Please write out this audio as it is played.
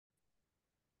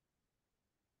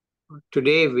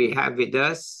Today we have with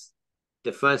us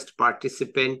the first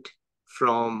participant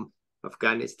from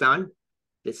Afghanistan.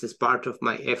 This is part of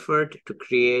my effort to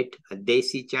create a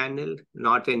desi channel,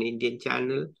 not an Indian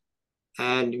channel.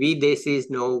 And we desis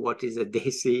know what is a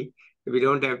desi. We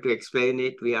don't have to explain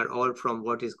it. We are all from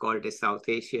what is called as South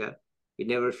Asia. We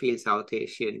never feel South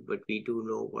Asian, but we do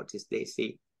know what is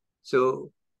desi.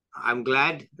 So I'm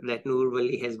glad that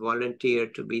Noorwali has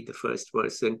volunteered to be the first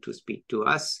person to speak to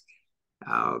us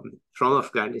from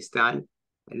Afghanistan.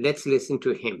 Let's listen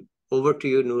to him. Over to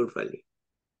you, Noorwali.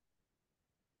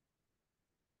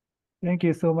 Thank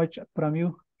you so much from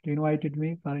you to invited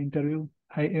me for interview.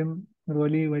 I am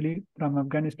Noorwali Wali from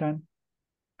Afghanistan.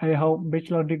 I have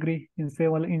bachelor degree in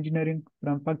civil engineering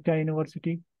from Pakta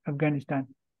University, Afghanistan.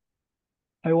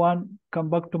 I want come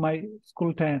back to my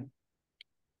school time.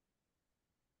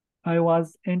 I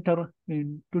was entered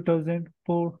in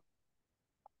 2004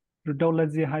 to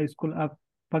Dawlatzi High School of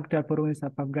Pakta province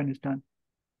of Afghanistan.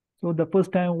 So the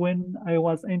first time when I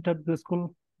was entered the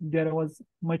school, there was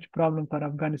much problem for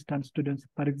Afghanistan students.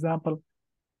 For example,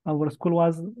 our school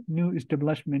was new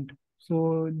establishment,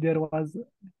 so there was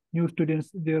new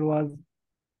students, there was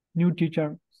new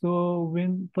teacher. So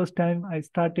when first time I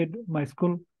started my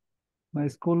school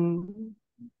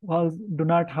was do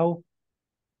not have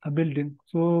a building,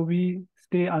 so we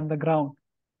stay on the ground.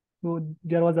 So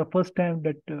there was the first time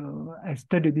that I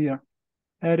studied there.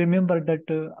 I remember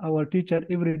that our teacher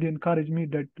every day encouraged me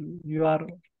that you are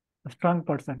a strong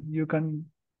person, you can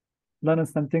learn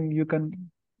something, you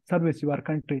can service your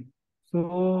country.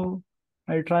 So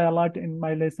I try a lot in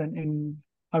my lesson. In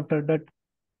after that,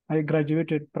 I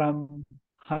graduated from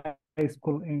high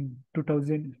school in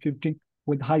 2015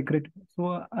 with high grade.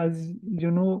 So as you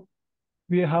know,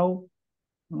 we have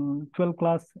 12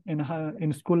 class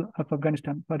in school of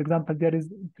Afghanistan. For example, there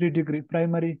is 3 degree: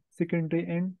 primary, secondary,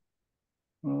 and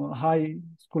high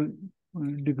school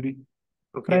degree.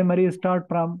 Okay. Primary start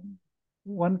from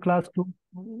 1 class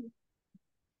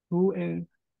to a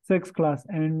 6 class,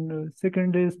 and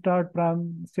secondary start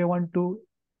from 7 to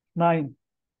 9,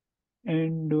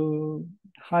 and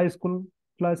high school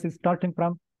class is starting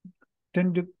from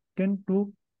 10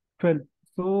 to 12.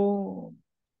 So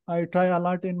I try a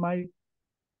lot in my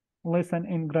lesson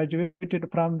and graduated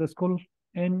from the school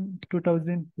in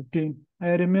 2015. I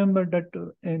remember that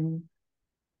in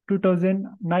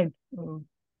 2009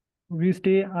 we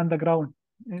stay on the ground.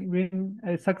 When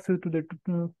I succeed to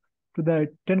the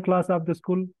 10th class of the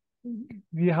school,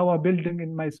 we have a building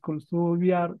in my school. So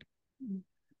we are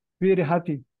very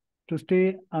happy to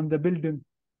stay on the building.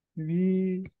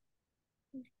 We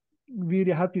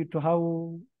very happy to have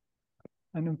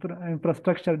an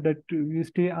infrastructure that we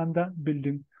stay on the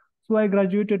building. So I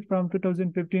graduated from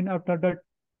 2015. After that,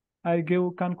 I gave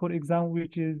Kankur exam,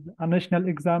 which is a national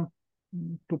exam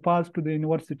to pass to the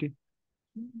university.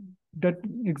 That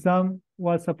exam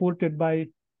was supported by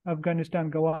Afghanistan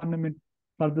government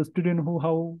for the student who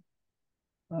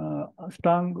have a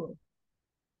strong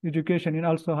education and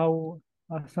also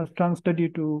have a strong study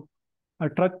to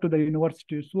attract to the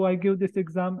university. So I give this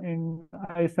exam and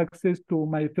I success to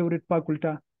my favorite faculty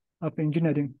of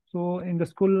engineering. So in the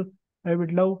school, I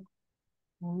would love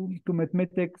to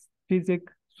mathematics,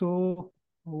 physics. So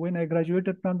when I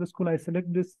graduated from the school, I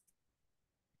select this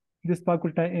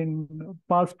faculty and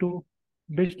pass to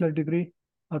bachelor degree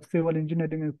of civil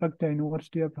engineering in Pakta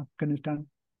University of Afghanistan.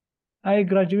 I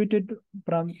graduated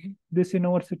from this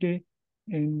university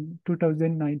in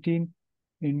 2019,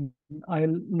 and I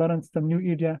learned some new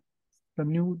area, some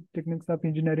new techniques of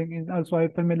engineering, and also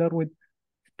I'm familiar with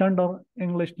standard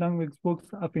English language books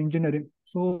of engineering.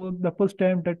 So the first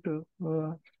time that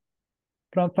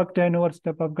from Pakta University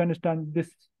of Afghanistan, this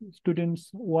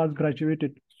students was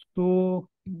graduated. So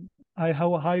I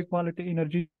have a high quality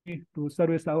energy to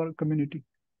service our community.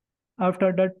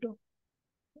 After that,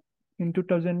 in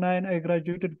 2009, I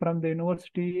graduated from the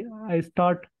university. I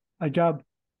start a job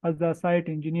as a site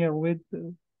engineer with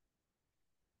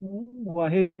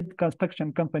Wahid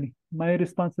Construction Company. My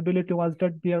responsibility was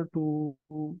that there to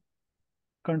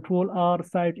control our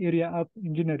site area of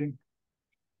engineering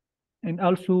and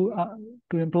also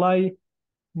to employ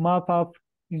map of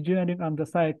engineering on the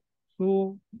site.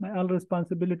 So my all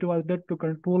responsibility was that to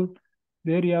control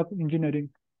the area of engineering.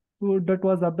 So that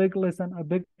was a big lesson, a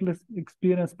big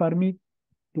experience for me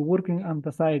to working on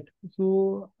the site.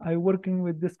 So I working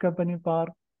with this company for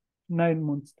 9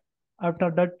 months.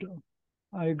 After that,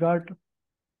 I got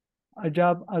a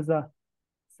job as a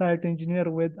site engineer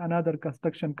with another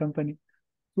construction company.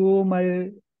 So my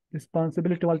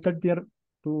responsibility was that there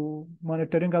to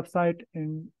monitoring of site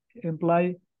and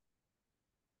employ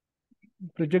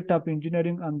project of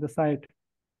engineering on the site.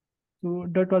 So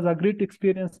that was a great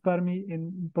experience for me.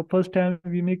 In the first time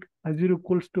we make a zero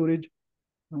cold storage,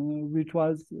 which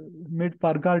was made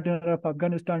for gardener of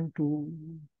Afghanistan to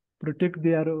protect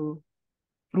their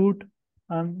fruit,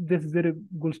 and this zero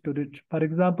cold storage. For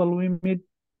example, we made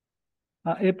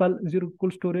apple zero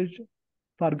cold storage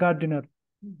for gardener.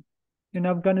 In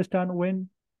Afghanistan, when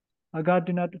a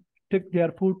gardener take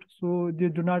their food, so they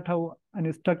do not have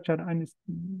any structure and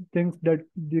things that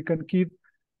they can keep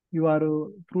your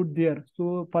fruit there.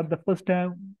 So for the first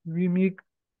time, we make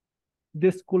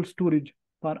this cold storage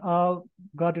for all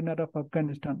gardener of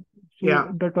Afghanistan. So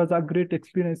Yeah. that was a great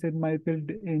experience in my field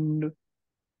and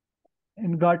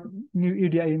got new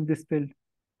idea in this field.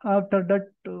 After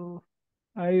that,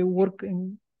 I work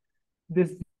in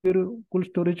this cold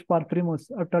storage for 3 months.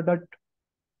 After that,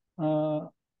 uh,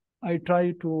 I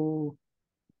try to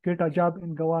get a job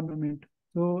in government.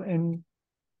 So in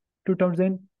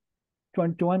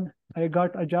 2021, I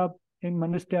got a job in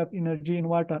Ministry of Energy and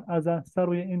Water as a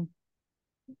survey in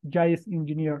GIS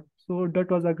engineer. So that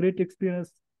was a great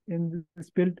experience in this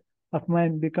field of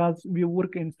mine because we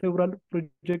work in several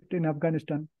projects in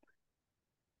Afghanistan,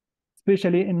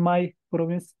 especially in my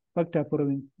province, Pakta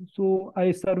province. So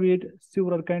I surveyed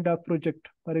several kind of project.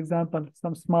 For example,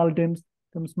 some small dams,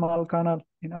 some small canal,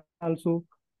 and also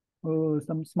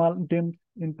some small dams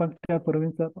in Pakta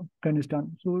province of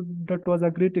Afghanistan. So that was a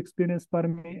great experience for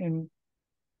me and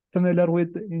familiar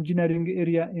with engineering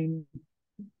area and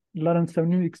learn some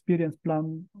new experience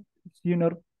from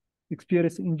senior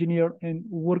experienced engineer and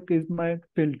work is my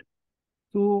field.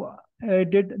 So I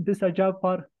did this a job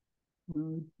for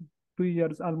 2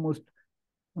 years almost.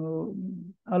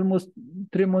 Almost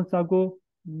 3 months ago,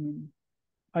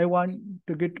 I want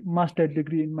to get master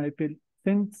degree in my field.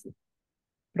 Since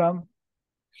from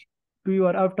 2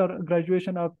 years after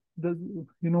graduation of the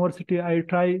university, I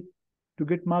try to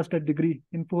get master degree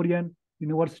in foreign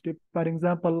university. For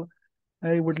example,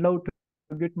 I would love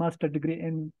to get master degree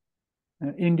in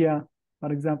India,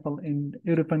 for example, in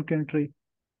European country,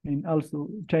 and also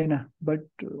China. But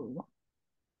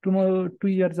 2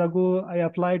 years ago, I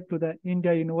applied to the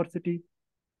India University,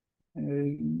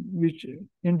 which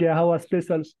India have a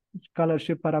special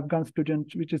scholarship for Afghan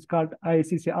students, which is called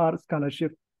ICCR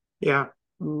scholarship. Yeah.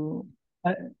 Uh,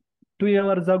 I, 2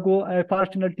 years ago, I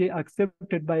fortunately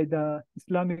accepted by the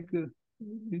Islamic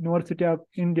University of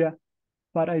India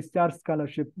for ICCR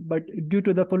scholarship. But due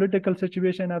to the political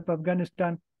situation of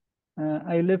Afghanistan,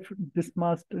 I left this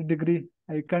master degree.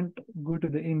 I can't go to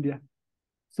the India.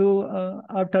 So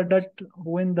after that,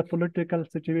 when the political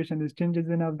situation is changes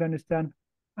in Afghanistan,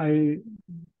 I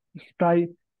try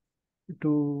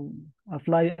to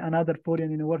apply another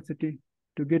foreign university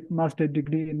to get master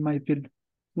degree in my field.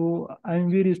 So I'm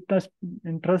very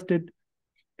interested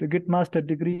to get master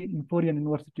degree in foreign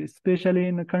university, especially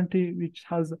in a country which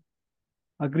has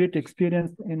a great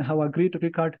experience and have a great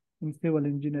record in civil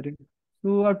engineering.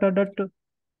 So after that,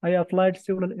 I applied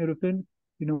several European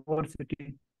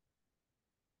university.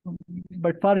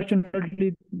 But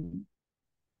fortunately,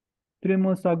 3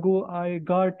 months ago, I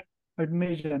got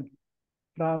admission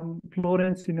from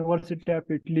Florence University of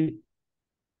Italy.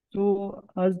 So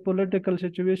as political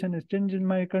situation is changing in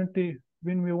my country,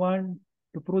 when we want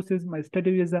to process my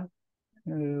study visa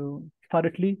for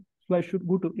Italy, so I should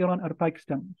go to Iran or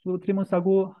Pakistan. So 3 months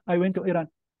ago, I went to Iran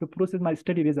to process my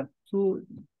study visa. So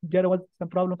there was some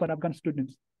problem for Afghan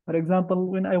students. For example,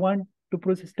 when I want to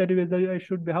process study visa, I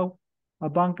should have a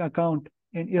bank account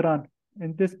in Iran,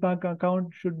 and this bank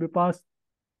account should be past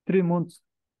 3 months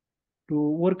to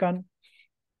work on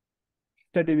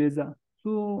study visa.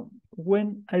 So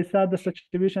when I saw the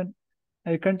situation,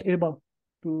 I can't able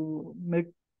to make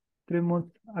 3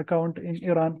 months account in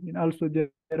Iran, and also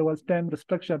there was time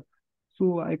restriction.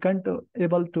 So I can't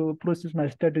able to process my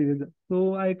study visa.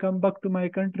 So I come back to my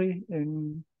country,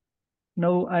 and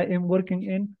now I am working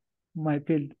in my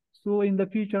field. So in the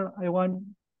future, I want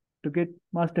to get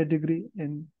master degree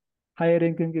in higher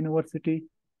ranking university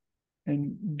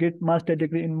and get master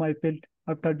degree in my field.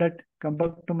 After that, come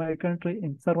back to my country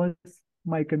and service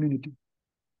my community.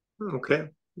 Okay.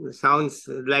 Sounds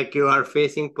like you are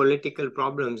facing political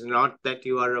problems, not that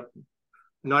you are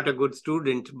not a good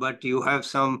student, but you have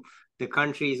the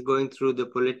country is going through the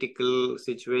political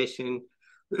situation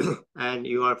and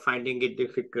you are finding it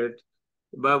difficult.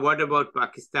 But what about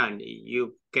Pakistan?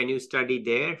 Can you study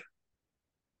there?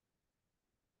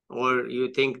 Or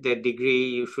you think the degree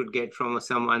you should get from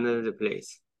some another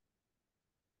place?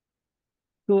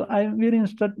 So I'm very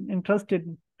interested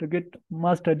to get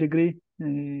master degree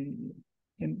in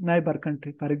neighbor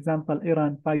country, for example,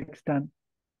 Iran, Pakistan,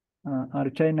 or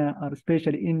China, or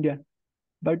especially India.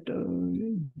 But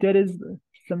there is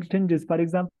some changes. For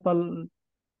example,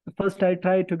 first I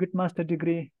tried to get master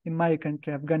degree in my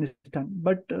country, Afghanistan.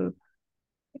 But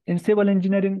in civil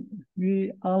engineering,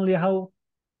 we only have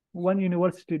one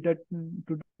university that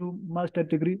to do master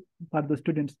degree for the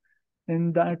students.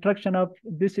 And the attraction of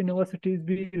this university is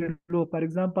very low. For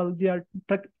example, they are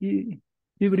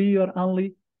every year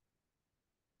only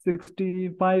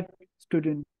 65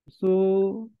 students.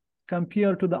 So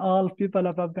compared to the all people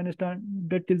of Afghanistan,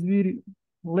 that is very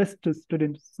less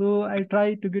students. So I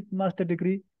try to get master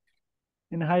degree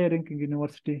in higher ranking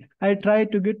university. I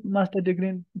tried to get master degree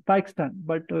in Pakistan,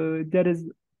 but there is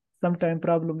sometime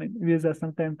problem in visa,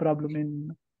 sometime problem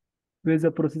in visa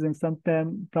processing,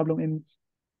 sometime problem in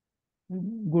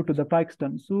go to the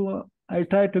Pakistan. So I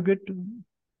try to get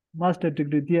master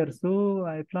degree there. So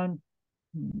I plan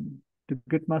to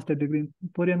get master degree in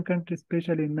foreign country,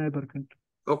 especially in neighbor country.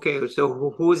 Okay,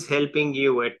 so who's helping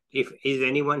you? If is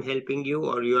anyone helping you,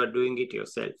 or you are doing it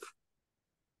yourself?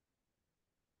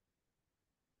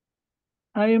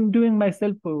 I am doing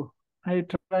myself. I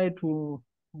try to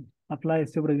apply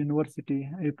several university.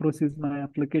 I process my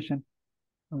application,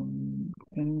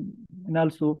 and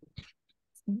also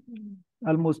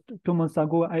almost 2 months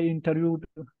ago I interviewed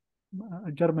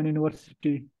a German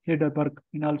university, Heidelberg,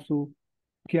 and also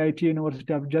KIT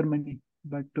University of Germany.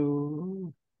 But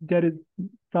there is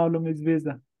problem is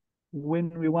visa. When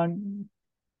we want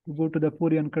to go to the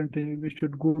foreign country, we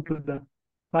should go to the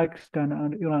Pakistan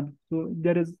and Iran. So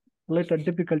there is little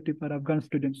difficulty for Afghan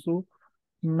students. So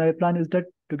my plan is that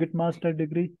to get master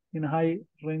degree in high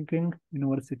ranking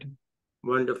university.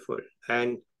 Wonderful.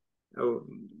 And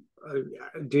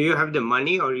do you have the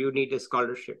money, or you need a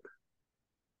scholarship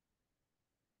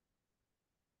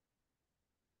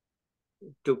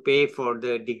to pay for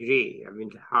the degree? I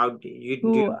mean, how do you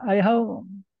do? So I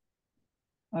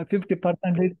have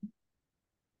 50%.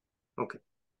 Okay,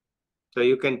 so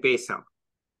you can pay some.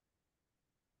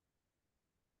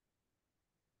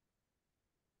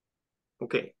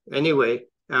 Okay. Anyway,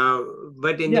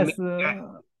 but in the Yes,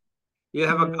 meantime, you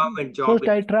have a government job. first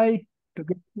I try to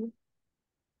get.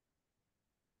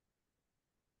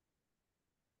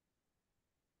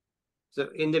 So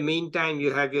in the meantime,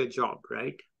 you have your job,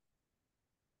 right?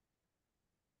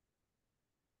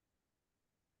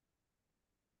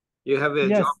 You have your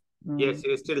Yes, job. Yes,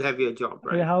 you still have your job,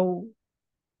 I right? have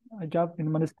a job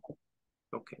in Manchester.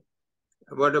 Okay.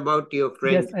 What about your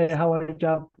Yes, friends? I have a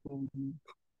job.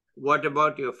 What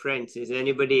about your friends? Is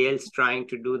anybody else trying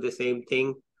to do the same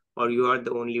thing, or you are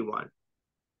the only one?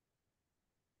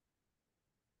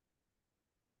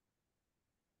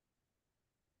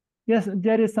 Yes,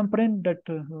 there is some friend that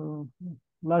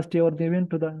last year they went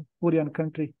to the Korean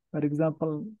country. For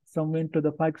example, some went to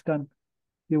the Pakistan.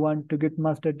 They want to get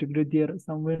master degree there.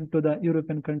 Some went to the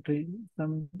European country.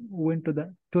 Some went to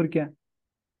the Turkey.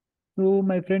 So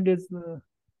my friend is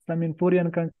some in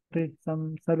Korean country,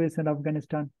 some service in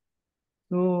Afghanistan.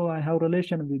 So I have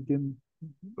relation with them.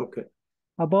 Okay.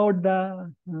 About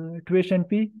the tuition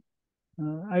fee,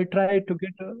 I try to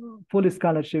get a full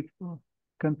scholarship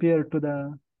compared to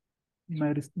the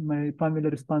my family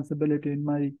responsibility and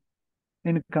my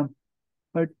income.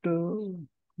 But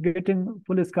getting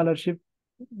full scholarship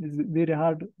is very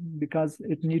hard because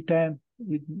it need time,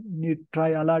 it need try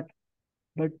a lot.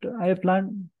 But I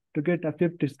plan to get a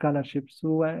 50 scholarship,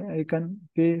 so I can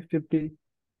pay 50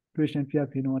 tuition fee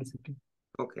of university.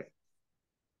 Okay.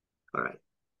 All right.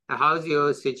 How's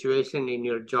your situation in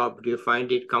your job? Do you find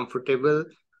it comfortable,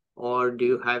 or do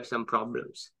you have some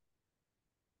problems?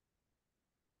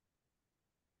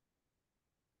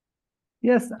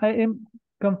 Yes, I am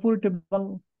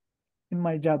comfortable in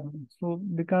my job. So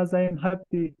because I am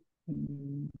happy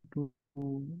to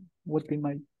work in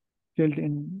my field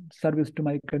in service to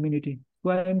my community.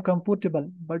 So I am comfortable.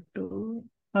 But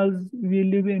as we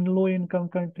live in low income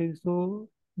country, so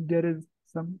there is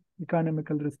some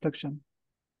economical restriction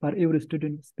for every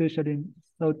student, especially in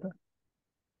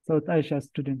South Asia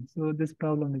students. So this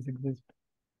problem is exist.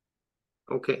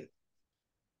 Okay.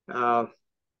 Uh,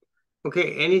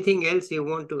 okay. Anything else you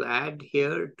want to add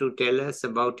here to tell us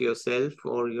about yourself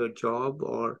or your job,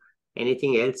 or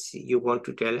anything else you want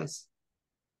to tell us?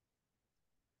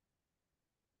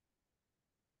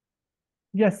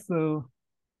 Yes,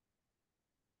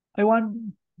 I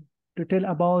want to tell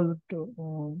about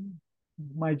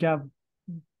my job.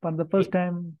 For the first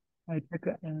time, I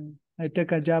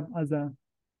take a job as a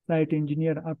site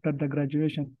engineer after the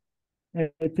graduation. I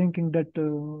thinking that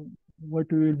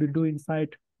what we will be doing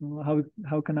site,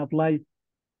 how can I apply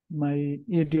my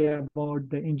idea about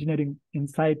the engineering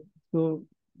inside. So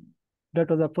that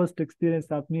was the first experience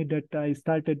of me that I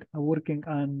started working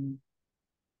on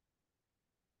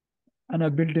on a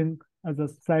building as a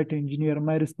site engineer.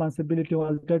 My responsibility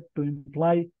was that to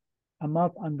imply a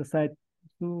map on the site.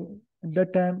 So at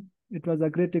that time, it was a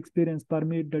great experience for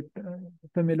me that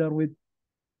familiar with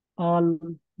all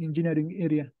engineering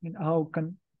area and how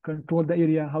can control the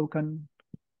area, how can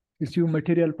issue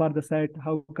material for the site,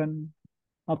 how can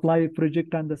apply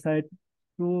project on the site.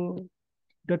 So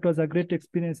that was a great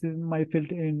experience in my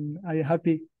field, and I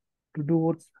happy to do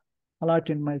works a lot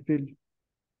in my field.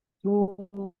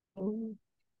 So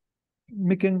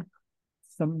making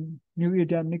some new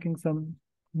idea, making some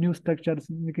new structures,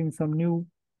 making some new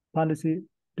policy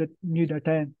that need a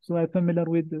time. So I'm familiar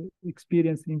with the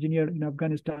experienced engineer in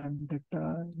Afghanistan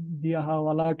that they have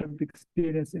a lot of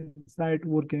experience inside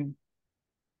working.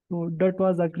 So that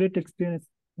was a great experience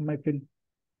in my field.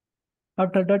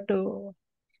 After that,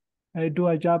 I do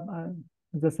a job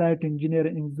as a site engineer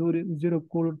in zero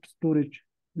cold storage,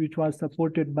 which was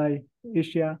supported by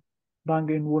Asia Bank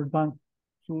and World Bank.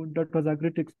 So that was a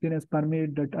great experience for me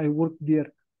that I worked there.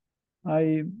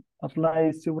 I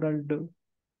apply several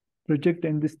projects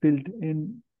in this field,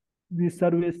 and we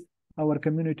service our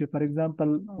community. For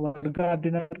example, our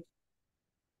gardener,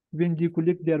 when they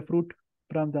collect their fruit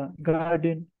from the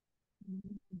garden,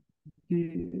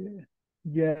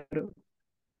 their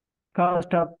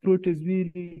cost of fruit is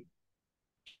very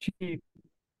cheap.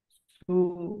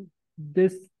 So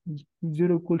this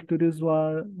zero cultures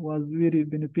was very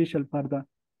beneficial for the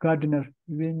gardener.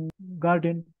 When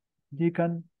garden, they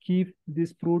can keep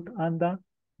this fruit on the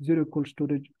zero cold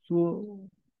storage. So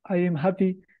I am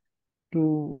happy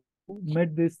to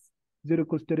make this zero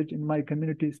cold storage in my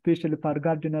community, especially for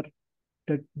gardener,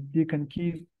 that they can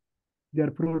keep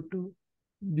their fruit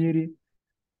very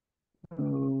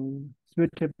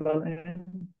suitable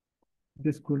and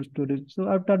this cold storage. So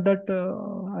after that,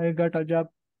 I got a job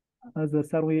as a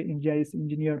survey and GIS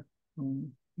engineer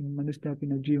in Ministry of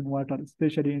Energy and Water,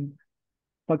 especially in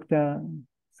Pakta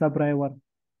sub-river.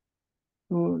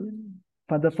 So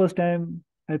for the first time,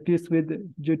 I faced with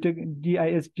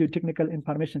GIS, Geotechnical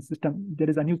Information System. There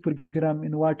is a new program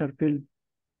in water field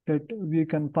that we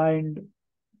can find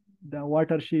the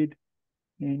watershed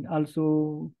and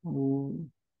also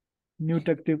new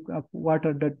technique of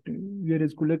water that where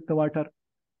is collect the water.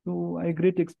 So I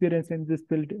great experience in this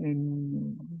field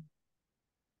in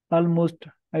almost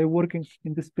I working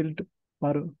in this field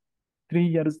for 3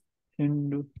 years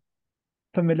and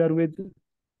familiar with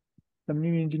some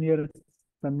new engineers,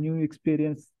 some new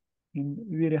experience, and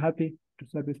very happy to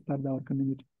service for our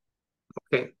community.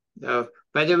 Okay.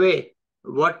 By the way,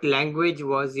 what language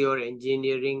was your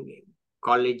engineering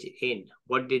college in?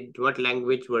 What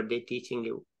language were they teaching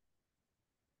you?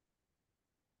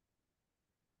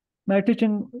 My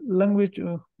teaching language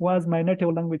was my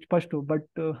native language, Pashto, but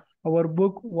our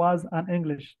book was on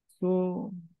English.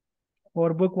 So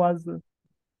our book was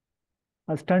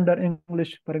a standard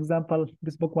English. For example,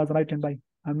 this book was written by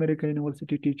American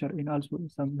university teacher and also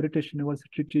some British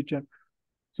university teacher.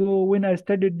 So when I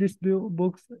studied these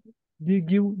books, they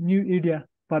give new idea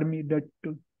for me that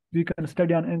we can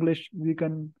study on English, we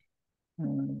can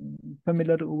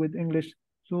familiar with English.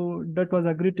 So that was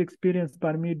a great experience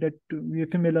for me that we are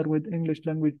familiar with English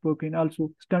language book and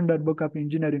also standard book of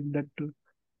engineering that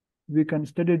we can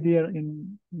study there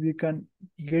and we can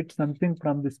get something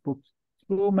from this book.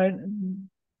 So my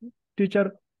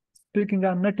teacher speaking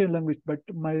a native language, but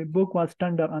my book was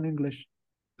standard on English.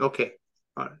 Okay.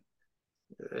 All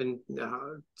right. And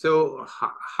so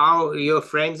how your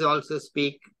friends also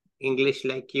speak English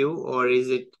like you, or is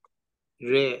it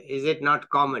rare? Is it not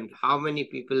common? How many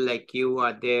people like you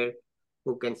are there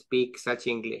who can speak such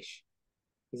English?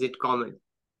 Is it common?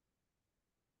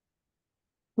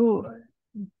 So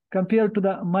compared to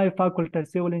the my faculty,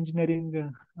 civil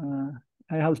engineering,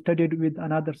 I have studied with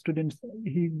another students.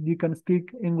 He can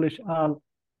speak English all,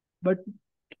 but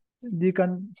they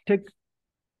can take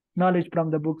knowledge from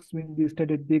the books when they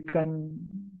studied. They can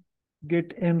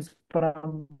get aims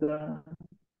from the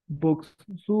books,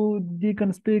 so they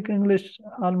can speak English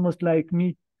almost like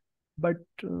me. But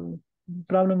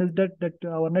problem is that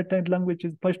our native language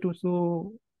is Pashto,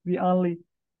 so we only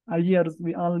years,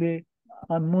 we only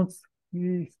on months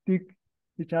we speak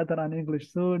each other on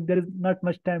English. So there is not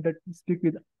much time that we speak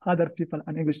with other people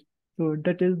on English. So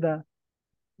that is the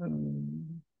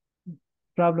um,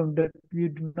 problem that we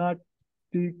do not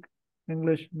speak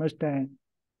English much time.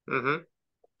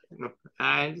 Mm-hmm.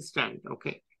 I understand.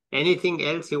 Okay. Anything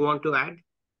else you want to add?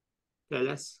 Tell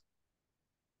us.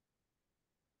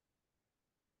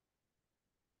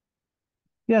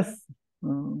 Yes,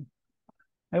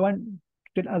 I want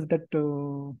to tell us that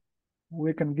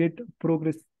we can get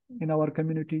progress in our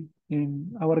community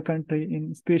in our country, in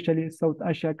especially South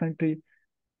Asia country,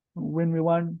 when we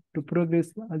want to progress,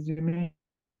 as you mentioned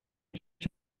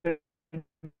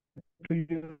to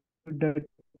you, that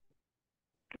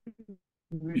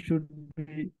we should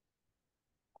be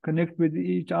connect with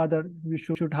each other. We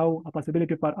should have a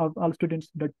possibility for all students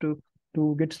that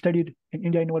to get studied in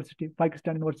India University,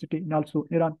 Pakistan University, and also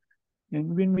Iran.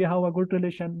 And when we have a good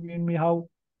relation, when we have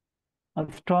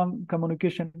a strong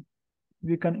communication,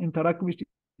 we can interact with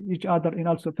each other and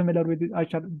also familiar with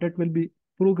each other. That will be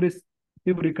progress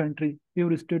every country,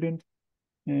 every student,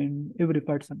 and every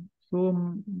person.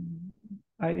 So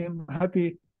I am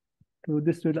happy to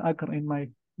this will occur in my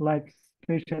life,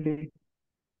 especially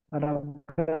around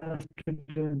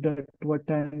student that what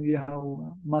time we have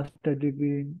master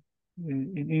degree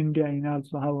in India and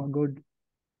also have a good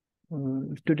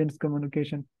students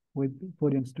communication with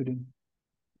foreign students.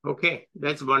 Okay,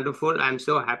 that's wonderful. I'm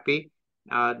so happy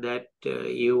that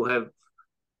you have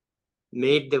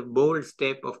made the bold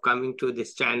step of coming to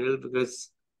this channel,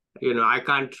 because I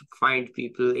can't find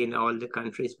people in all the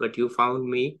countries, but you found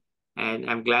me, and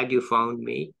I'm glad you found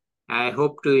me. I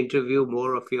hope to interview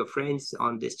more of your friends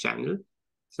on this channel.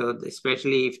 So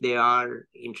especially if they are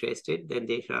interested, then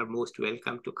they are most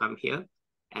welcome to come here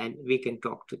and we can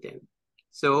talk to them.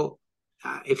 So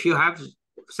if you have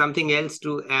something else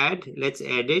to add, let's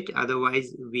add it.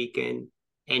 Otherwise, we can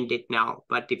end it now.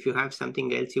 But if you have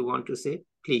something else you want to say,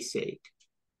 please say it.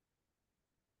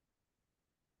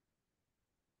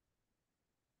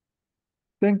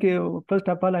 Thank you. First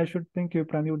of all, I should thank you,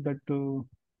 Pramod, that to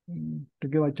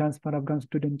give a chance for Afghan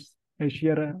students. I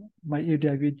share my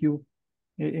idea with you.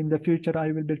 In the future,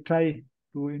 I will be try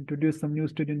to introduce some new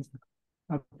students,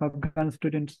 Afghan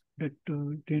students, that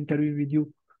to interview with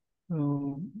you.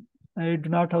 I do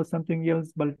not have something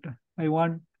else, but I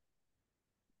want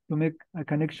to make a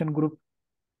connection group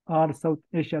or South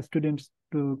Asia students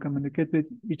to communicate with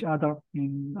each other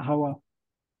and have a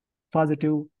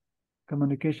positive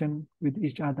communication with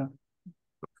each other.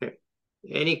 Okay.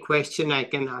 Any question I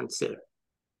can answer?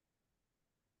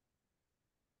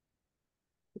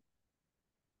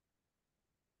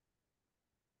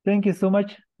 Thank you so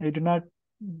much. I do not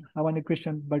have any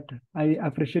question, but I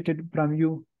appreciated from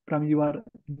you, from your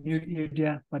new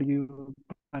idea, for your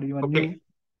Okay.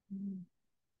 new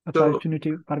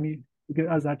opportunity for me to give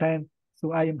us a time.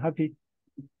 So I am happy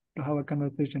to have a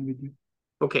conversation with you.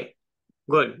 Okay,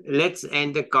 good. Let's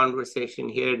end the conversation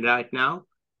here right now,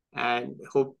 and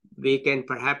hope we can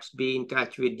perhaps be in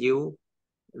touch with you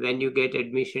when you get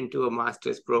admission to a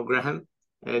master's program,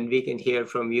 and we can hear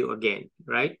from you again,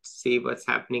 right? See what's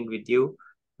happening with you,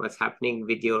 what's happening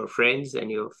with your friends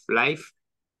and your life.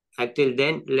 Until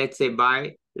then, let's say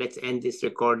bye. Let's end this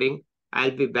recording.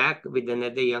 I'll be back with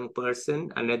another young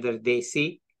person, another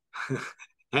desi,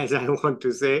 as I want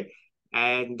to say,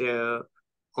 and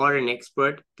or an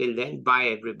expert. Till then, bye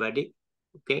everybody.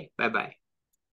 Okay, bye-bye.